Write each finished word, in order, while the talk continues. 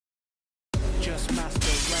Just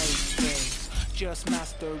master race things. Just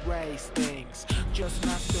master race things. Just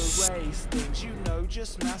master race things. You know,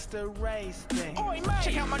 just master race things. Oi, mate,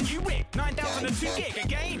 check out my new rig. 9,002 gig of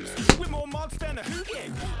games with more mods than a who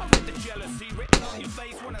gig. I read the jealousy written on your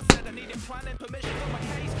face when I said I needed planning permission for my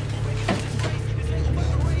case.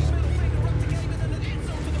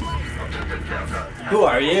 Who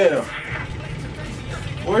are you?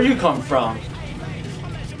 Where'd you come from?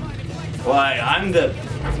 Why, I'm the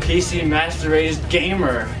PC Master Race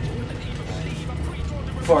Gamer.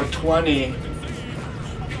 420.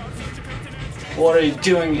 What are you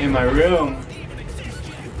doing in my room?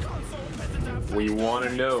 We want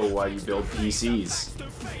to know why you build PCs.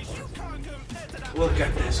 Look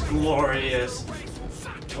at this glorious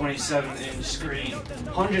 27-inch screen,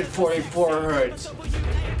 144 hertz.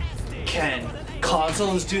 Can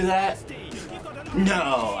consoles do that?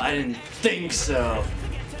 No, I didn't think so.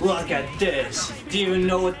 Look at this. Do you even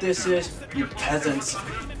know what this is? You peasants.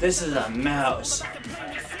 This is a mouse.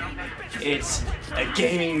 It's a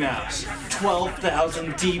gaming mouse.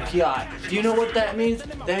 12,000 DPI. Do you know what that means?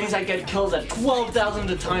 That means I get kills at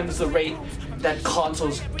 12,000 times the rate that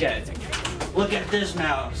consoles get. Look at this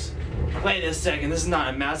mouse. Wait a second, this is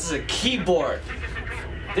not a mouse, this is a keyboard.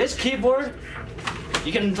 This keyboard,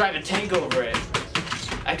 you can drive a tank over it.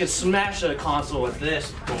 I could smash a console with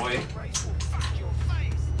this, boy.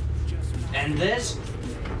 And this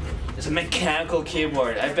is a mechanical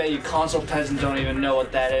keyboard. I bet you console peasants don't even know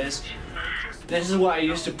what that is. This is what I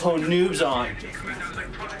used to pwn noobs on.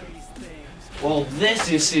 Well, this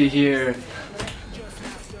you see here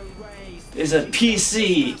is a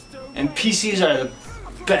PC, and PCs are the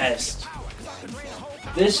best.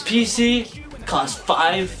 This PC costs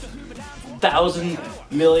 $5,000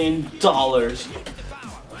 million,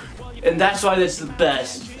 and that's why it's the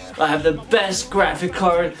best. I have the best graphic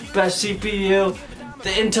card, best CPU, the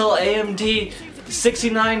Intel AMD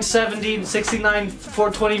 6970,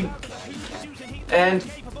 69420, and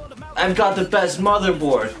I've got the best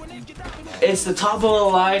motherboard. It's the top of the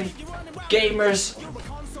line gamers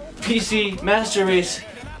PC Master Race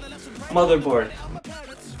motherboard.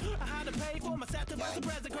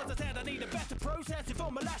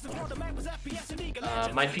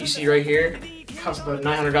 My PC right here costs about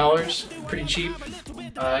 $900, pretty cheap.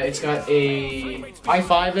 It's got a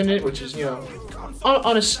i5 in it, which is, you know,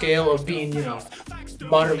 on a scale of being, you know,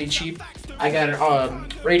 moderately cheap. I got an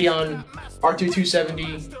Radeon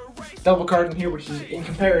R2 double card in here, which is in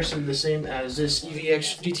comparison the same as this EVGA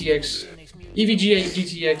GTX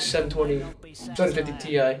 750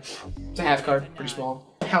 Ti. It's a half card, pretty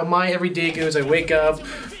small. How my everyday goes, I wake up,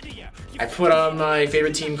 I put on my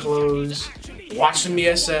favorite team clothes, watch some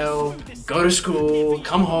ESL, go to school,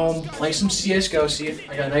 come home, play some CSGO. See,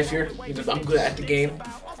 I got a knife here. I'm good at the game.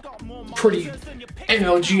 Pretty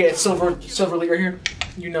MLG at silver league right here.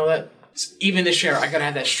 You know that. Even this year, I gotta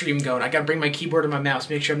have that stream going. I gotta bring my keyboard and my mouse,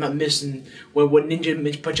 make sure I'm not missing what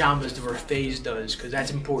Ninja Pajamas or FaZe does, because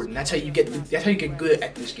that's important. That's how you get good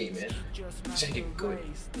at this game, man. That's how you get good.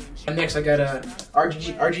 And next, I got a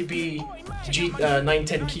RGB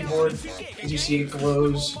G910 keyboard. As you see, it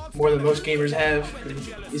glows more than most gamers have.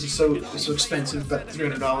 It's so expensive, about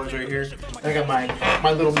 $300 right here. And I got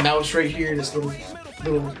my little mouse right here. This little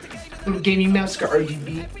gaming mouse. It's got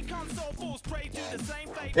RGB.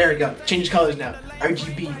 There we go. Changes colors now.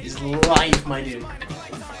 RGB is life, my dude.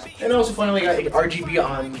 And also finally got RGB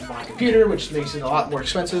on my computer, which makes it a lot more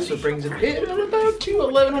expensive, so it brings it about to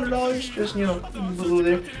 $1,100, just, you know, a little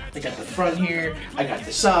there. I got the front here, I got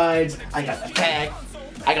the sides, I got the back,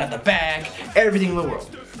 I got the back, everything in the world.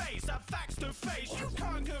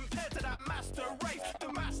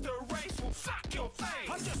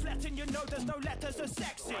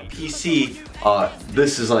 PC,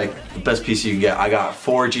 this is like the best PC you can get. I got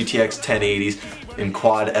 4 GTX 1080s in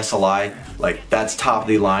quad SLI, like that's top of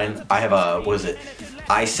the line. I have a, what is it,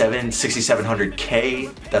 i7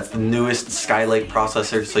 6700K, that's the newest Skylake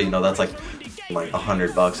processor, so you know that's like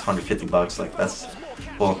 $100, $150, like that's,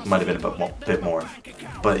 well, it might have been a bit more.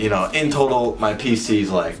 But you know, in total, my PC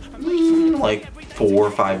is like 4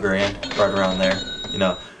 or 5 grand, right around there, you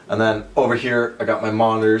know. And then over here, I got my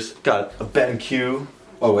monitors, got a BenQ,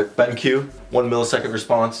 1 millisecond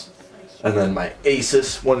response, and then my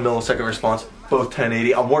Asus 1 millisecond response, both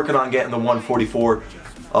 1080. I'm working on getting the 144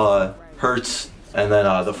 hertz, and then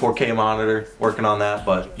the 4K monitor, working on that,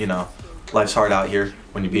 but you know, life's hard out here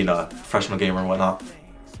when you're being a professional gamer and whatnot.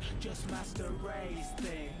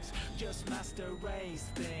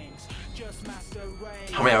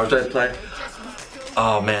 How many hours did I play?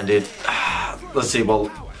 Oh man, dude. Let's see,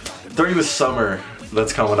 well, during the summer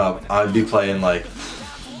that's coming up, I'd be playing like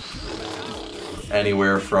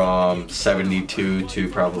anywhere from 72 to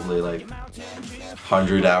probably like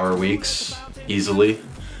 100-hour weeks easily.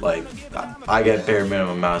 Like I get bare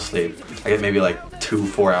minimum amount of sleep. I get maybe like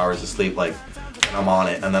 2-4 hours of sleep, like, and I'm on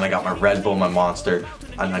it. And then I got my Red Bull, my Monster,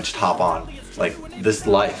 and I just hop on. Like, this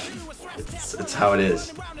life, it's how it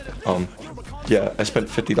is. Yeah, I spent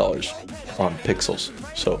 $50 on pixels.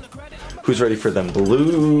 So, who's ready for them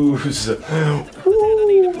blues?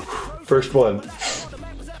 Woo! First one.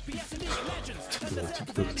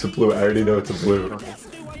 It's a blue. I already know it's a blue.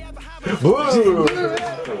 Blue!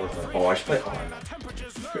 Oh, I should play orange.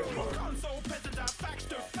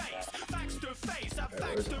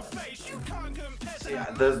 Yeah,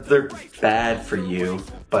 they're bad for you,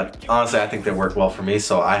 but honestly I think they work well for me,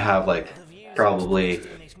 so I have like probably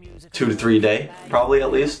 2 to 3 a day, probably at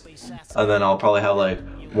least, and then I'll probably have like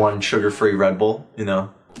 1 sugar-free Red Bull, you know,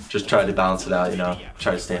 just try to balance it out, you know,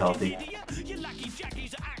 try to stay healthy.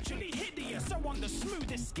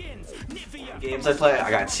 Games I play, I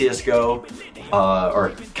got CSGO,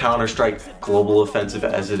 or Counter-Strike Global Offensive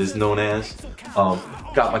as it is known as.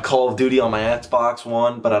 Got my Call of Duty on my Xbox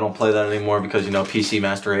One, but I don't play that anymore because, you know, PC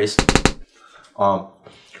Master Race.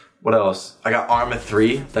 What else? I got Arma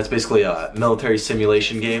 3. That's basically a military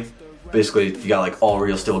simulation game. Basically, you got like all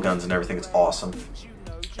real steel guns and everything. It's awesome.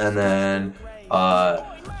 And then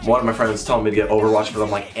one of my friends told me to get Overwatch, but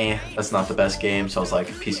I'm like, that's not the best game. So I was like,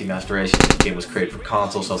 PC Master Race. The game was created for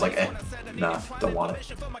console, so I was like, nah, don't want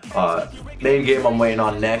it. Main game I'm waiting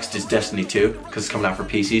on next is Destiny 2, because it's coming out for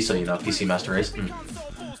PC, so you know, PC Master Race.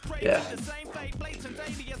 Yeah.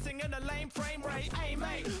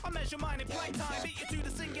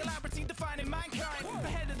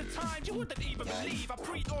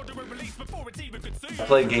 I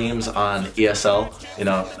play games on ESL, you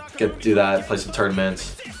know, get to do that, play some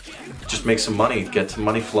tournaments, just make some money, get some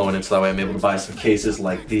money flowing in, so that way I'm able to buy some cases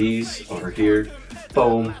like these over here.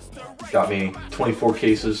 Boom. Got me 24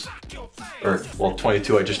 cases, or well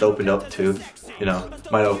 22 I just opened up 2, you know,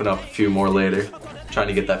 might open up a few more later. Trying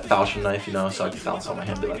to get that falchion knife, you know, so I can bounce on my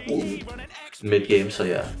hand and be like, ooh, mid-game, so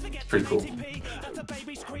yeah, it's pretty cool.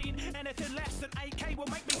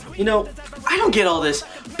 You know, I don't get all this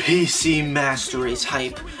PC Master Race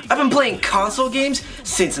hype. I've been playing console games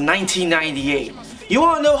since 1998. You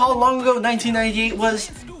wanna know how long ago 1998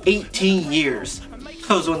 was? 18 years.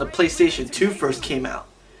 That was when the PlayStation 2 first came out.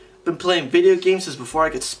 Been playing video games since before I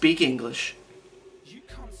could speak English.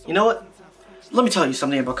 You know what? Let me tell you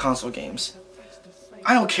something about console games.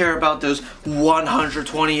 I don't care about those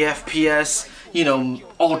 120 FPS, you know,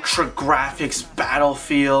 ultra graphics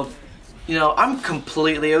Battlefield. You know, I'm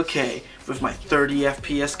completely okay with my 30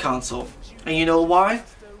 FPS console. And you know why?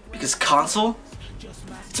 Because console,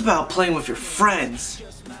 it's about playing with your friends.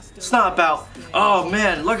 It's not about, oh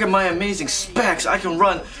man, look at my amazing specs. I can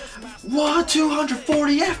run, what,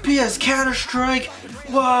 240 FPS Counter-Strike?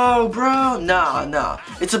 Whoa, bro. Nah.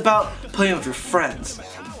 It's about playing with your friends.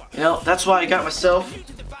 You know, that's why I got myself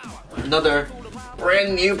another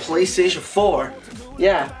brand new PlayStation 4.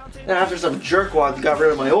 Yeah, and after some jerkwad got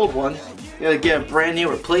rid of my old one, I gotta get a brand new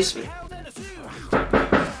replacement.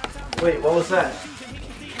 Wait, what was that?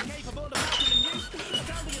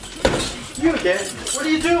 You again? What are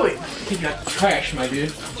you doing? You got trash, my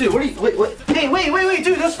dude. Dude, what are you, wait, hey, wait,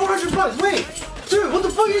 dude, that's 400 bucks, wait! Dude, what the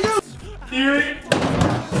fuck are you doing?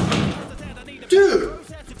 Dude,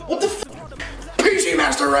 what the f? PC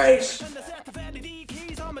Master Race!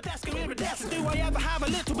 Do I ever have a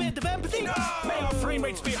little bit of empathy? No! May our frame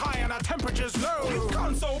rates be high and our temperatures low. You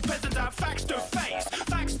console peasants have facts to face.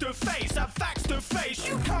 Facts to face, have facts to face.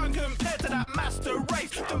 You can't compare to that master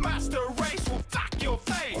race. The master race will fuck your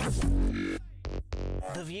face.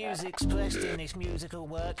 The views expressed in this musical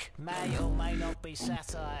work may or may not be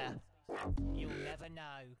satire. You'll never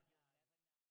know.